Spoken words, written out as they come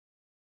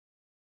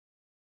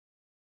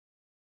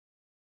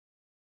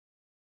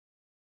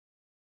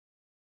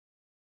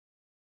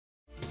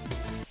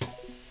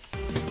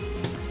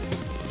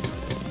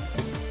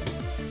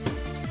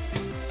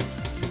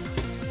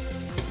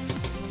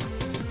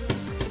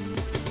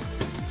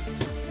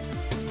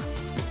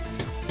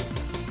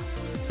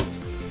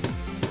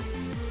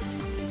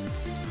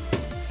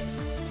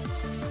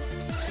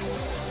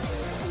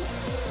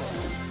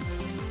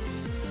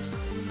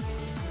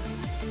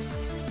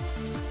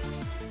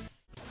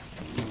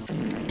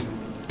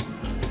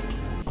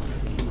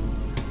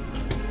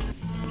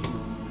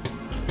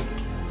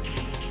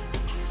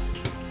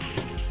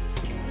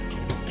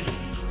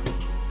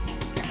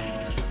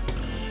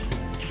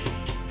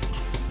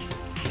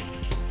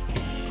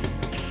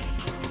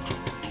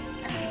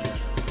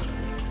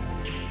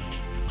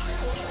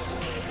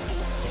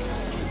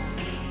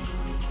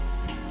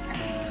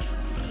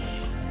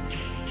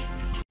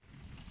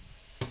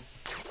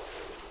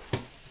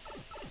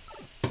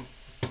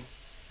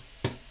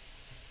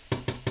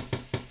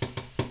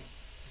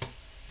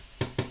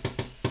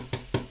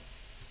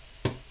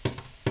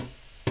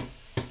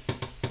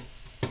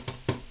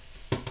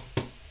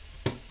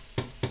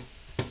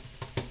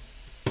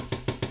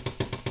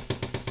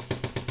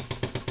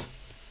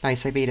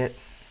Nice, I beat it.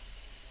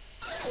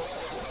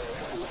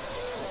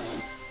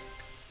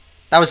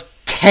 That was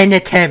 10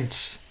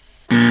 attempts!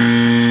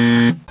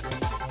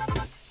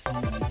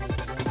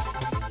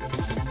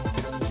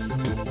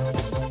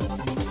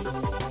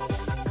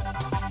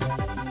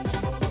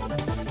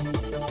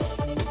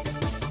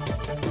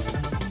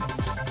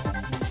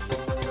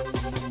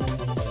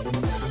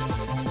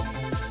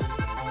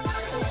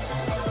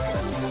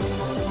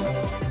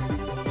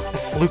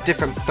 Fluked it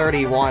from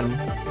 31.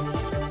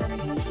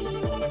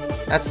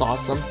 That's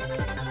awesome.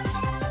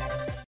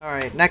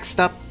 Alright, next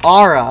up,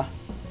 Aura.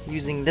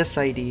 Using this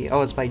ID.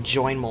 Oh, it's by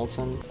Join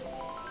Molten.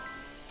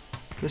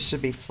 This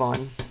should be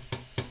fun.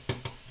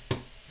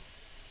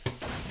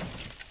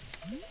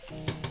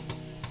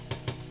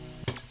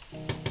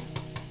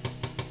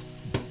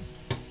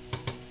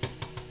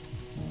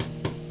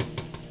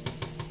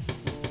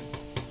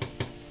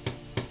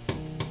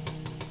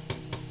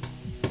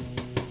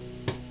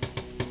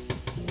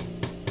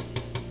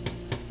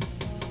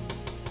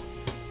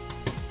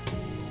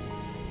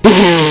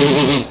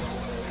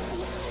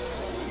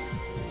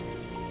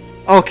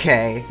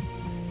 Okay.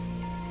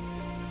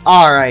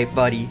 Alright,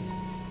 buddy.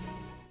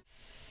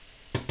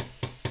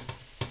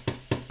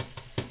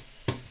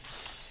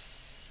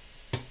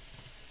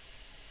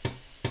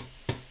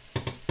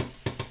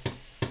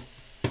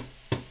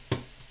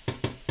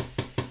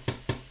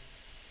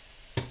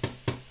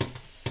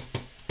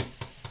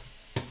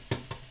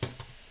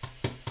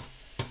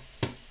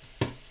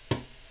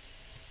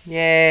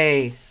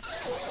 Yay.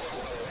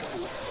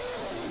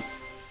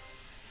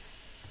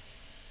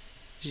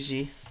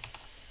 GG.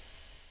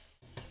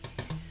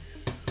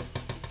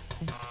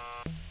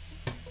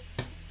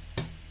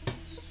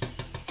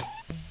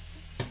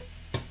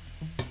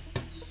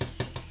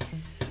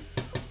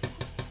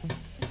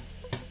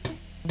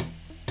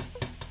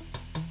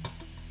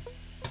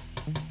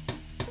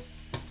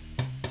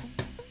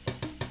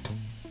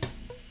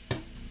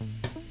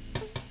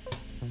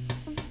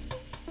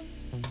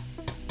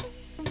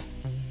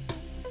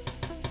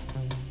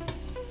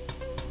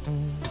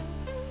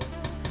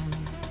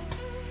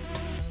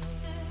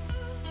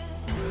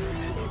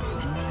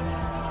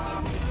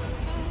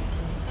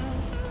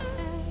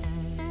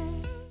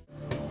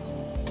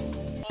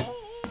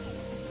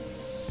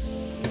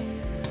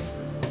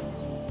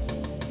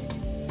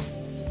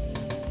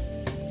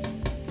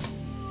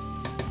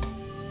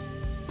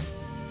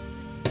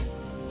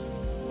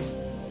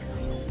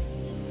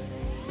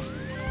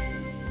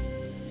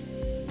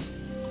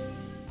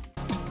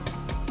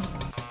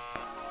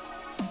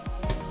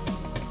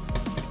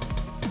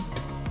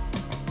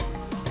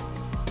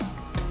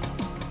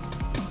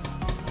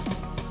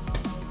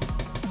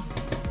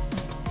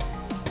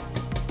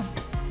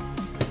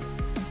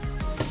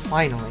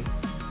 Finally.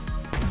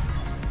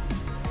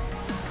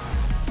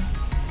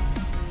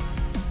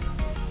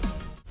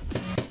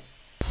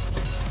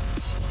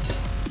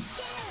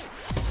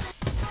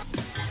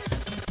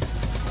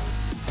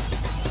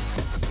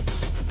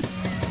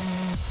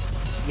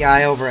 Yeah,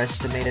 I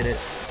overestimated it.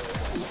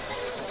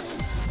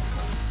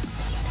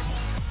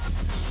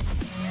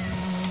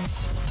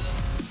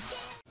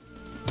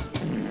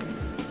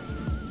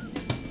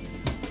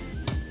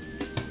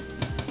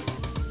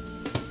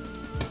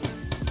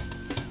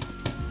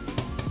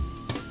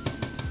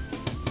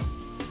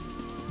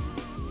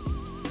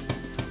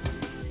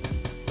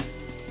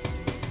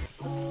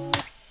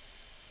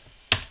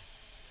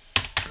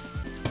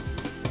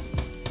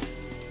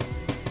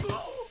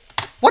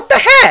 What the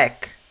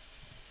heck?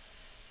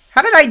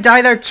 How did I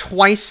die there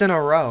twice in a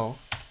row?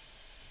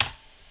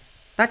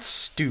 That's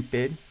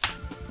stupid.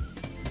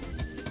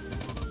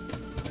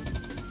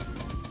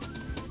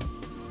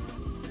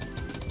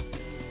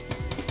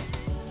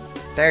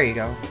 There you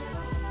go.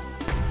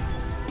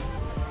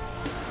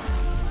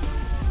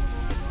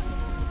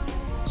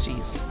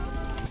 Jeez.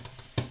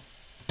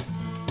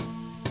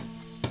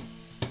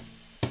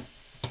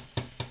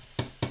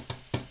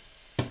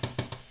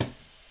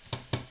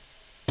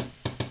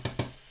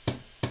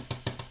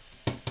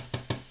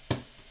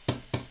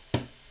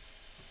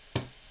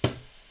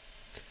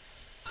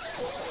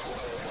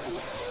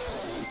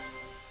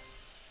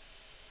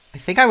 I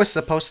think I was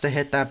supposed to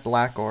hit that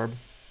black orb.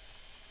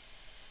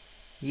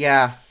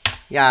 Yeah,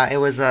 it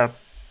was an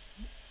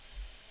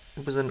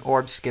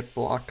orb skip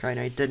block, and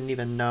I didn't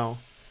even know.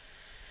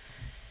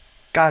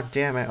 God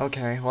damn it.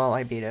 Okay, well,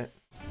 I beat it.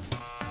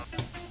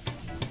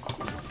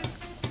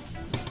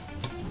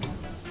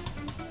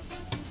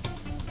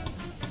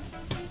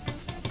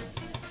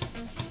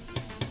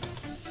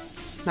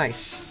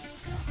 Nice.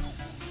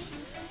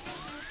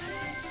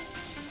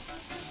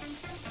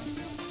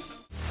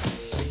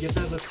 Give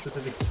them a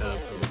specific sound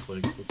for the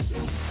clicks.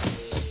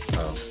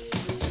 Oh.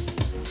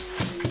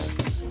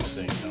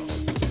 Thing, no.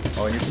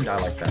 Oh, and you can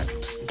die like that.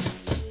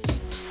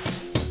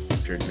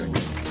 If you're doing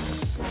it.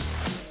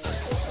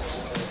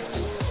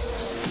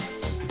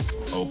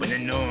 Open the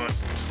door.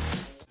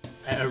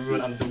 Hey,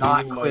 everyone, I'm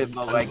Not deleting quit,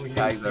 my but like, I'm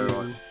guys, going to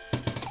everyone.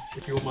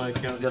 If you want my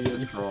account, Just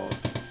DM. a troll.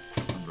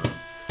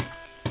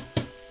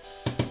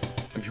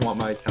 If you want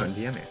my account,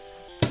 DM me.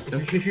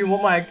 If you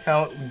want my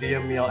account,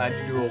 DM me. I'll add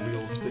you to a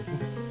wheel spin.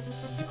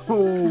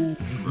 Oh,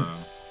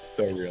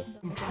 So real.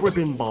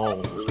 tripping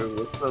balls.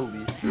 What's the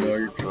least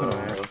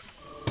racist?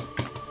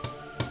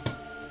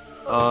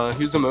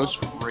 Who's the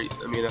most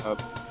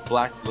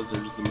Black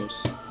Blizzard is the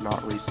most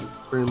not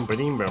racist.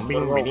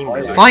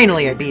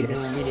 Finally, I beat it.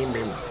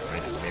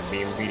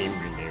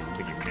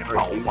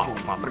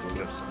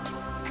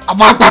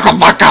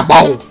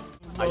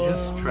 I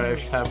just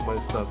trashed half my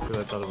stuff because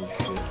I thought it was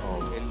shit.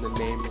 In the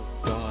name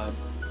of God,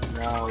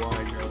 now I know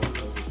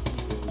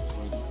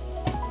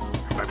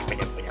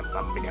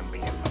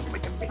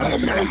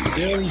how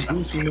Daily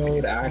boosting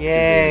mode activated.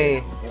 Yay!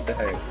 What the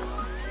heck?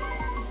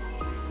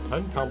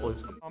 Uncomplex.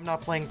 I'm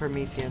not playing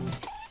Promethean.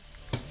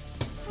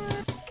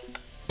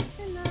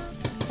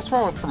 What's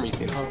wrong with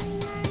Promethean?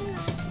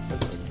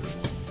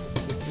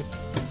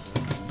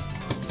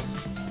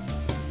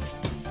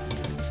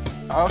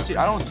 I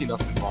don't see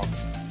nothing wrong.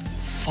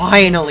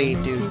 Finally,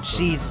 dude.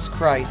 Jesus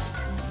Christ.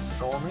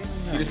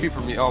 You just beat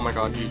Promethean. Oh my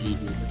God, GG,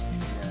 dude.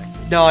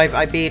 No,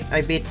 I beat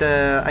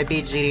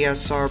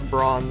GDSR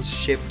bronze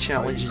ship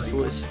challenges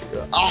list.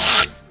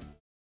 Ah!